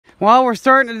Well, we're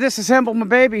starting to disassemble my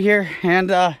baby here,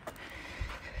 and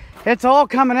it's all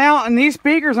coming out, and these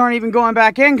speakers aren't even going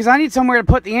back in because I need somewhere to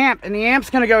put the amp, and the amp's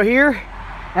going to go here,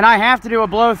 and I have to do a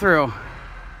blow-through.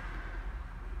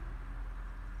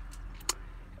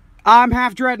 I'm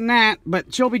half dreading that,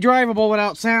 but she'll be drivable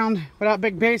without sound, without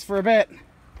big bass for a bit.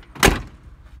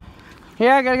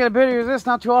 Yeah, I gotta get a video of this.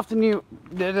 Not too often I don't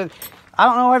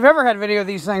know if I've ever had a video of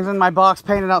these things in my box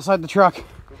painted outside the truck.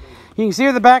 You can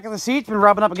see the back of the seat's been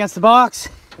rubbing up against the box.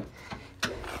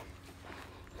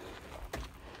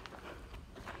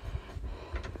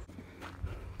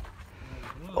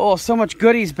 Oh, so much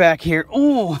goodies back here.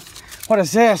 Oh, what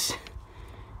is this?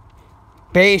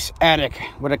 Bass Attic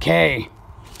with a K.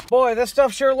 Boy, this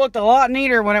stuff sure looked a lot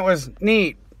neater when it was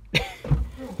neat.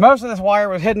 Most of this wire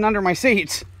was hidden under my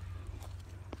seats.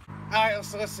 Alright,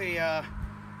 so let's see.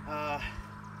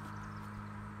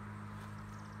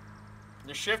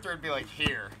 The shifter would be like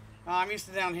here. I'm used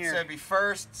to down here. So it'd be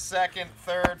first, second,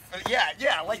 third.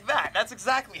 Yeah, like that. That's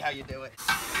exactly how you do it.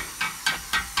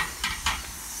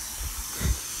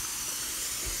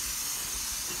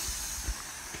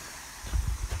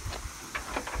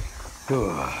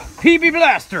 PB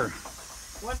Blaster.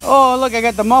 What? Oh, look, I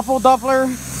got the muffle Duffler.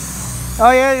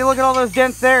 Oh yeah, you look at all those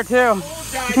dents there too. Oh,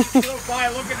 guys just drove by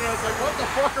looking at us like, what the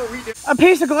fuck are we doing? A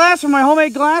piece of glass from my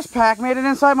homemade glass pack made it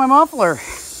inside my muffler.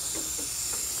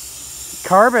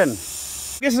 Carbon.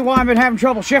 This is why I've been having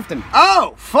trouble shifting.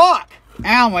 Oh, fuck!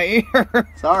 Ow, my ear.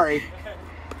 Sorry.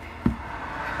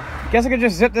 Guess I could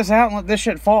just zip this out and let this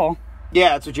shit fall. Yeah,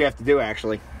 that's what you have to do,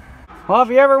 actually. Well, if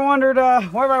you ever wondered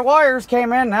where my wires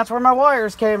came in, that's where my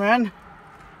wires came in.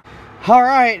 All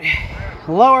right,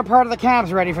 lower part of the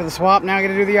cab's ready for the swap. Now I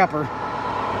gotta do the upper.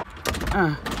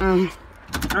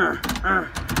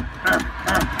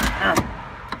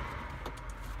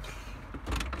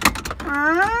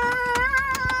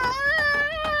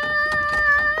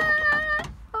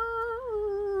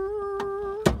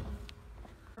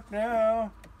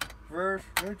 Now, reverse,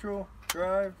 neutral,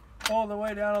 drive, all the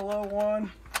way down to low 1.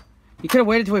 You could have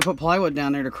waited till we put plywood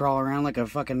down there to crawl around like a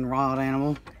fucking wild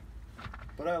animal.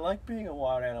 But I like being a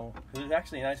wild animal, because it's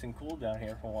actually nice and cool down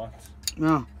here for once.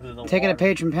 No, taking a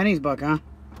page from Penny's book, huh?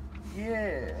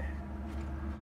 Yeah.